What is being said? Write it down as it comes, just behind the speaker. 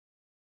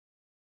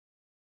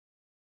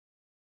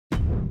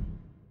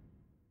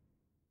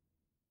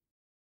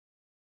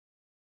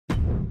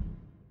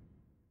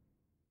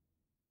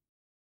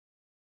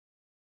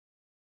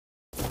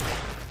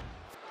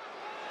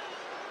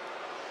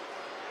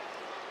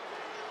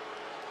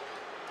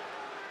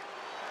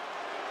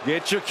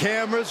Get your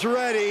cameras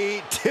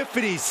ready.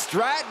 Tiffany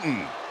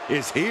Stratton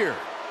is here.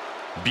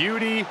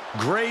 Beauty,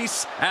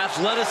 grace,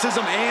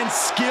 athleticism, and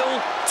skill.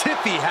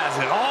 Tiffy has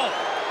it all.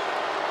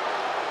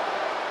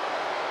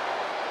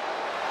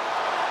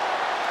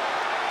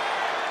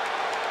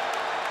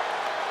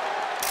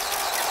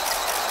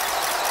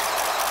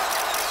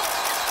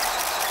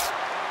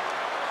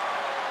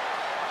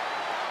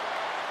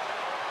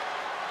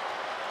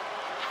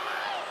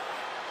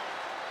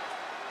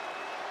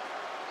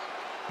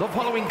 The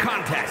following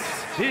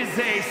contest is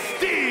a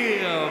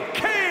steel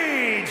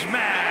cage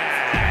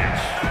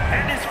match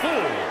and is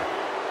for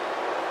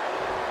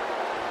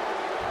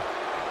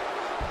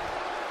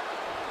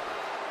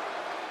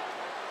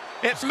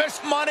it's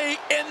Miss Money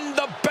in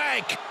the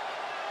Bank.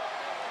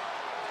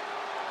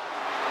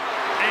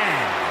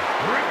 And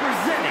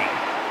representing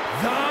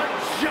the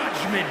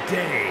Judgment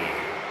Day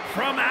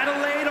from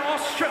Adelaide,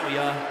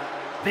 Australia,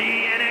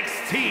 the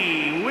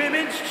NXT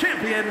Women's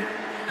Champion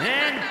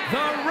and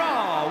the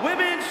Raw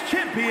Women's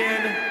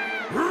Champion,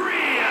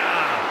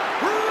 RheA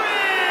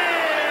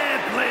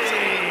RipLey.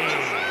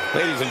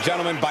 Ladies and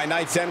gentlemen, by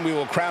night's end, we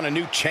will crown a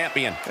new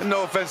champion. And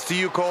no offense to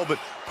you, Cole, but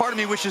part of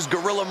me wishes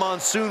Gorilla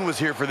Monsoon was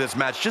here for this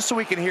match, just so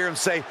we can hear him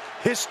say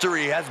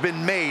history has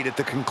been made at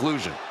the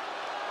conclusion.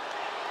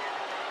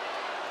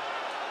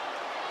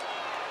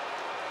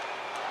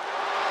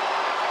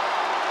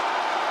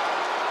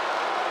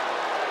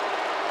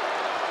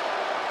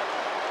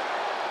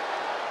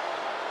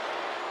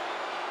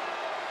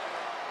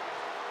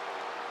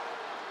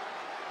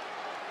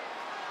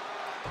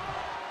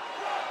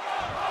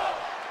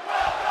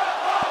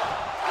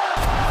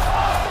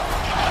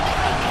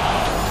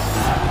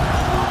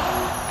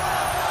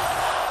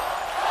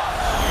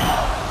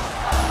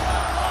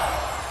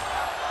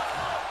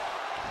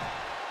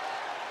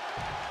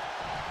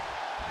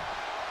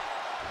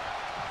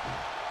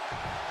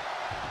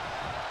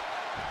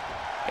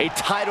 A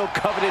title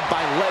coveted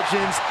by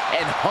legends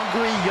and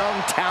hungry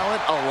young talent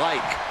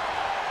alike.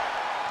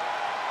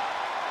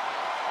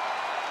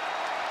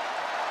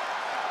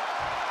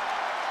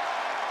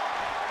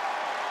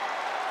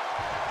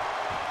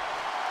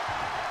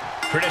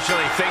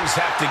 Traditionally, things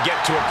have to get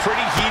to a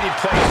pretty heated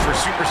place for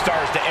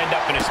superstars to end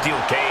up in a steel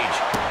cage.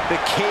 The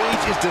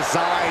cage is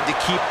designed to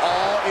keep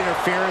all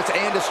interference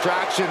and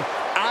distraction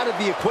out of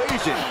the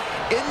equation.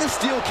 In the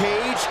steel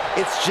cage,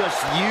 it's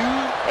just you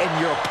and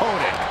your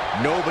opponent.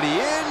 Nobody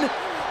in,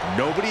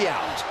 nobody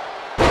out.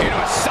 Into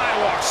a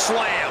sidewalk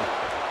slam.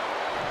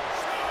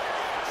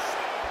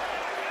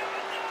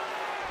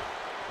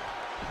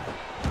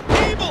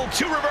 Able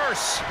to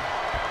reverse.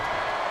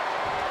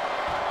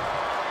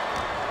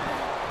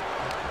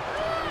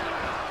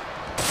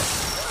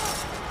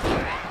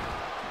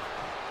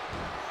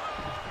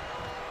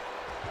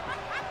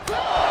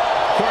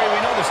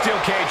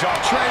 Steel cage off.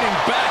 Trading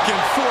back and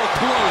forth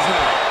blows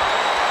now.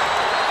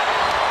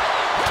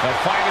 The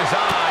fight is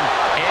on,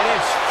 and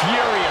it's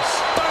furious.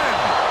 Bam!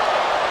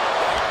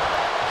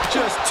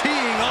 Just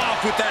teeing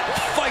off with that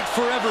fight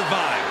forever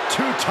vibe.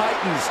 Two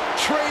titans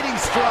trading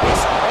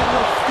strikes and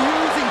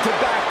refusing to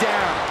back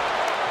down.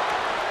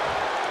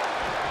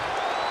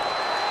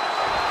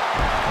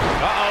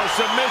 Uh-oh,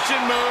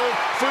 submission move.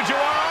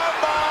 Fujiwara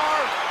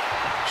armbar.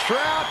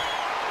 Trap.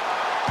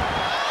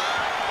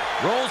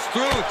 Rolls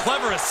through, a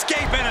clever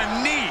escape and a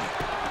knee.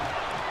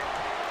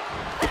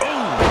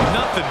 Oh,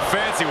 nothing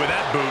fancy with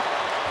that boot.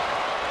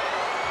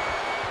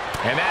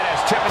 And that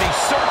has Tiffany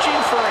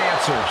searching for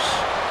answers.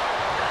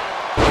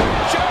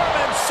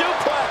 German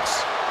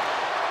suplex.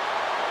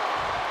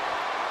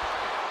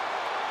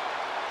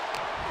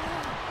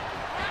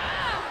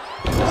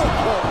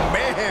 Oh,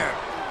 man.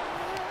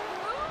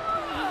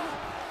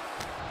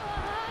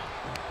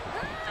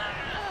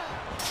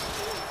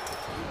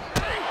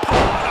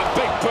 Oh, a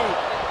big boot.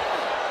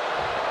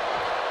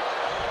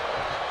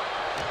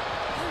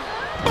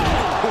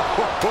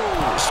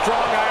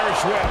 Strong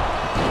Irish whip.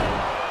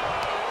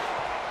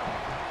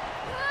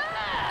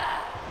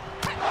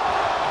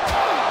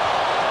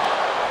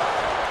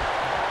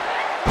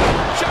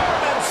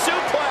 German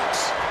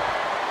suplex.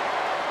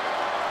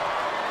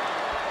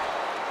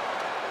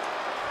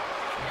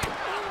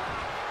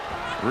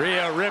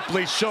 RheA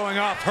RipLey showing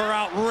off her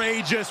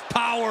outrageous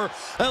power.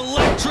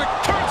 Electric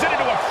turns it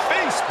into a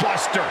face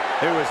buster.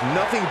 There was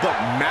nothing but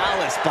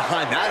malice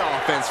behind that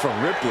offense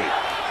from Ripley.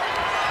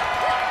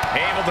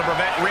 Able to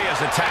prevent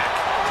Rhea's attack.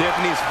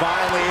 Tiffany's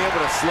finally able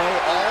to slow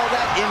all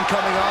that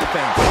incoming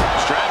offense.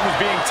 Stratton was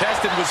being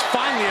tested, was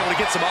finally able to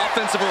get some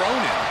offense of her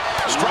own in.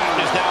 Stratton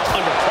is now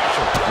under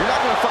pressure. You're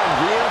not going to find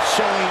RheA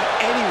showing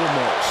any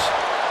remorse.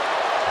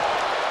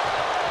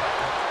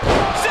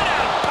 Sit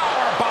down,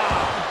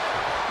 powerbomb.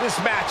 This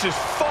match is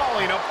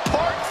falling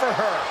apart for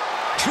her.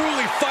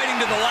 Truly fighting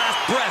to the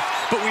last breath,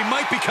 but we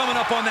might be coming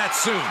up on that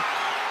soon.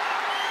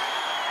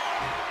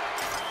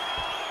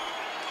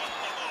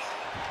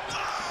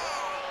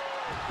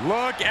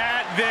 Look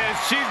at this.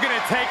 She's going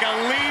to take a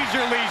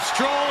leisurely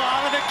stroll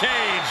out of the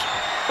cage.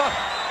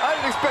 I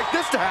didn't expect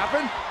this to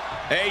happen.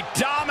 A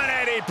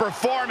dominating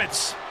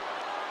performance.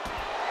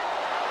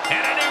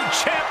 And a new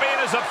champion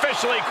is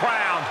officially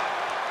crowned.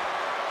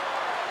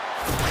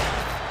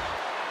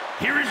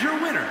 Here is your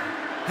winner,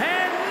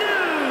 and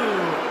new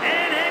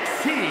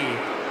NXT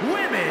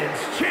Women's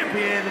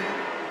Champion,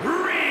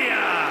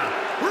 RheA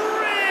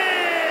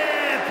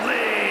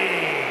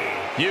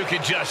RipLey. You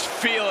can just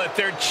feel it.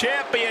 Their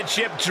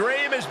championship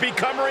dream has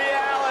become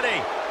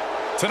reality.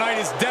 Tonight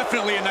is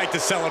definitely a night to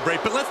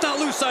celebrate, but let's not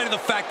lose sight of the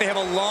fact they have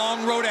a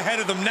long road ahead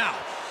of them now.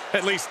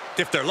 At least,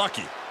 if they're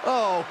lucky.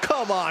 Oh,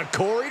 come on,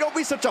 Corey. Don't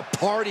be such a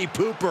party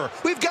pooper.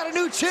 We've got a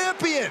new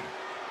champion.